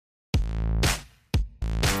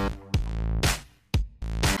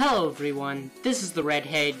Hello everyone, this is the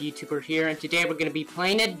Redhead YouTuber here, and today we're going to be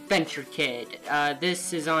playing AdventureKid.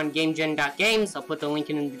 This is on GameGen.games. I'll put the link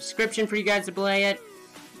in the description for you guys to play it.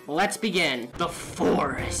 Let's begin. The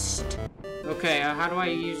forest. Okay, how do I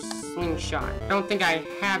use slingshot? I don't think I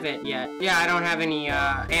have it yet. Yeah, I don't have any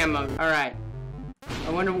ammo. Alright. I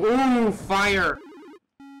wonder. Ooh, fire.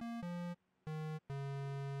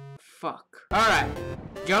 Fuck. Alright.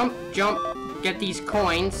 Jump, jump, get these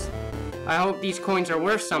coins. I hope these coins are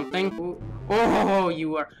worth something. Ooh. Oh,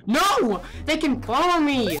 you are. No! They can follow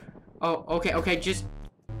me! Oh, okay, just.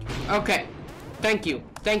 Okay. Thank you.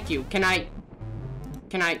 Can I.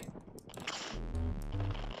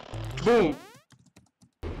 Boom.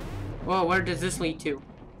 Whoa, where does this lead to?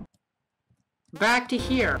 Back to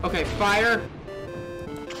here. Okay, fire.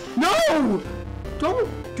 No! Don't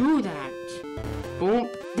do that. Boom,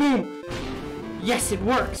 boom. Yes, it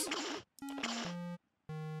works.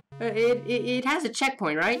 It has a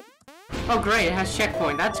checkpoint, right? Oh, great, it has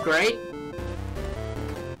checkpoint. That's great.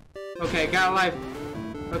 Okay, got life.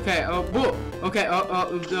 Okay, oh, boo. Okay,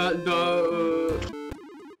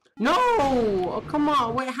 no! Oh, come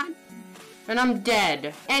on, wait, how? And I'm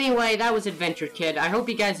dead. Anyway, that was AdventureKid. I hope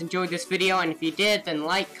you guys enjoyed this video, and if you did, then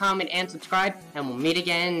like, comment, and subscribe, and we'll meet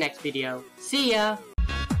again in the next video. See ya!